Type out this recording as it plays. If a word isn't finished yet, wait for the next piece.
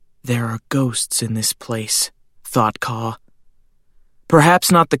There are ghosts in this place, thought Ka.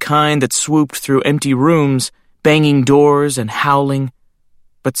 Perhaps not the kind that swooped through empty rooms, banging doors and howling,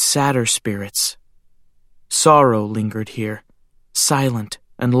 but sadder spirits. Sorrow lingered here, silent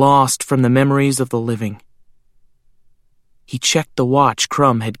and lost from the memories of the living. He checked the watch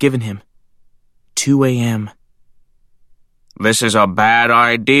Crumb had given him. 2 a.m. "This is a bad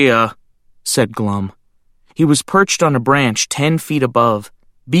idea," said Glum. He was perched on a branch 10 feet above,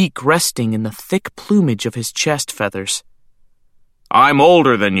 beak resting in the thick plumage of his chest feathers. "I'm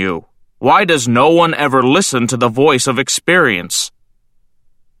older than you. Why does no one ever listen to the voice of experience?"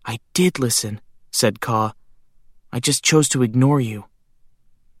 "I did listen," said Ka. "I just chose to ignore you."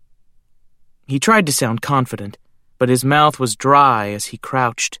 He tried to sound confident, but his mouth was dry as he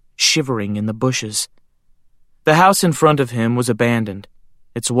crouched, shivering in the bushes. The house in front of him was abandoned,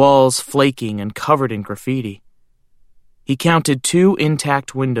 its walls flaking and covered in graffiti. He counted 2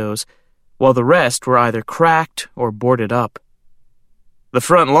 intact windows, while the rest were either cracked or boarded up. The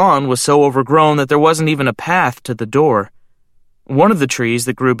front lawn was so overgrown that there wasn't even a path to the door. One of the trees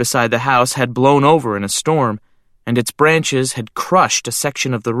that grew beside the house had blown over in a storm, and its branches had crushed a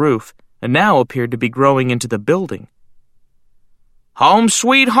section of the roof and now appeared to be growing into the building. "Home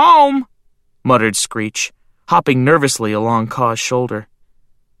sweet home," muttered Screech, hopping nervously along Ka's shoulder.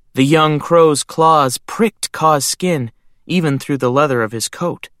 The young crow's claws pricked Ka's skin, even through the leather of his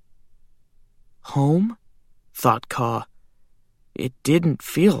coat. Home? Thought Ka. It didn't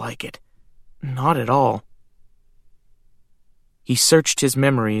feel like it. Not at all. He searched his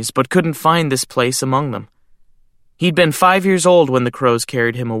memories, but couldn't find this place among them. He'd been 5 years old when the crows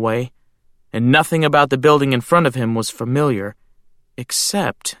carried him away, and nothing about the building in front of him was familiar,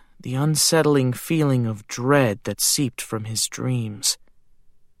 except the unsettling feeling of dread that seeped from his dreams.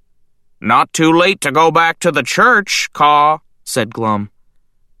 "Not too late to go back to the church, Ka," said Glum.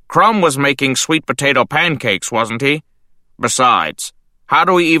 "Crumb was making sweet potato pancakes, wasn't he? Besides, how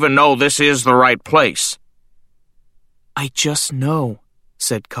do we even know this is the right place?" "I just know,"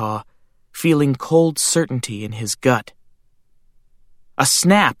 said Ka, feeling cold certainty in his gut. A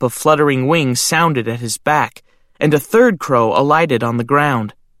snap of fluttering wings sounded at his back, and a third crow alighted on the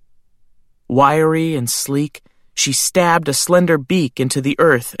ground. Wiry and sleek, she stabbed a slender beak into the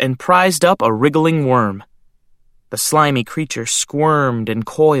earth and prized up a wriggling worm. The slimy creature squirmed and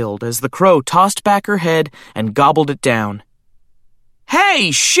coiled as the crow tossed back her head and gobbled it down. "Hey,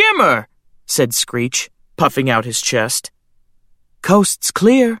 Shimmer!" said Screech, puffing out his chest. "Coast's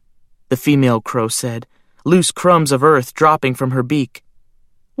clear," the female crow said, loose crumbs of earth dropping from her beak.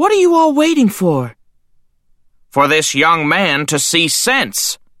 "What are you all waiting for?" "For this young man to see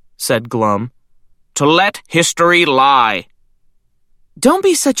sense," said Glum. "To let history lie." "Don't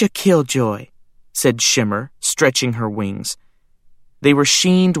be such a killjoy," said Shimmer, stretching her wings. They were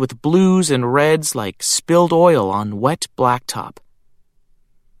sheened with blues and reds like spilled oil on wet blacktop.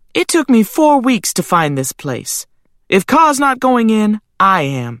 "It took me 4 weeks to find this place. If Ka's not going in, I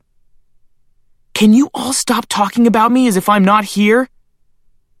am." "Can you all stop talking about me as if I'm not here?"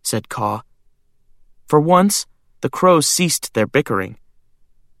 said Ka. For once, the crows ceased their bickering.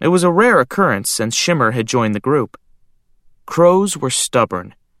 It was a rare occurrence since Shimmer had joined the group. Crows were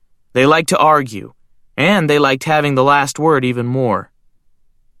stubborn. They liked to argue, and they liked having the last word even more.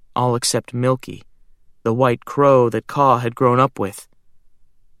 All except Milky, the white crow that Ka had grown up with.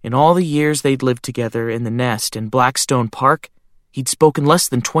 In all the years they'd lived together in the nest in Blackstone Park, he'd spoken less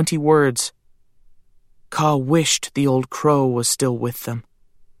than 20 words. Ka wished the old crow was still with them.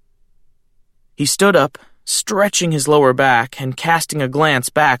 He stood up, stretching his lower back and casting a glance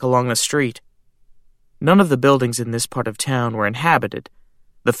back along the street. None of the buildings in this part of town were inhabited.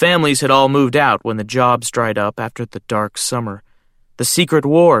 The families had all moved out when the jobs dried up after the dark summer, the secret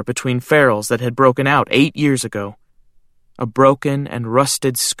war between FERALS that had broken out 8 years ago. A broken and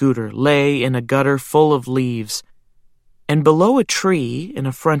rusted scooter lay in a gutter full of leaves, and below a tree in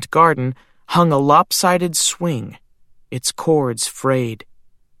a front garden hung a lopsided swing, its cords frayed.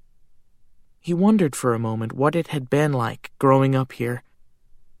 He wondered for a moment what it had been like growing up here.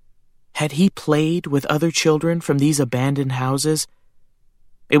 Had he played with other children from these abandoned houses?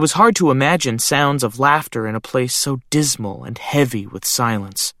 It was hard to imagine sounds of laughter in a place so dismal and heavy with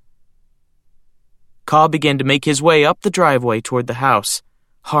silence. Ka began to make his way up the driveway toward the house,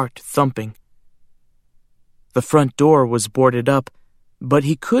 heart thumping. The front door was boarded up, but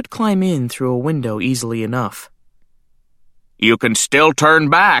he could climb in through a window easily enough. "You can still turn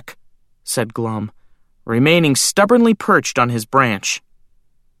back," said Glum, remaining stubbornly perched on his branch.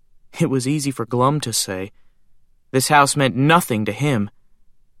 It was easy for Glum to say. This house meant nothing to him.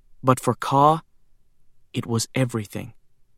 But for Ka, it was everything.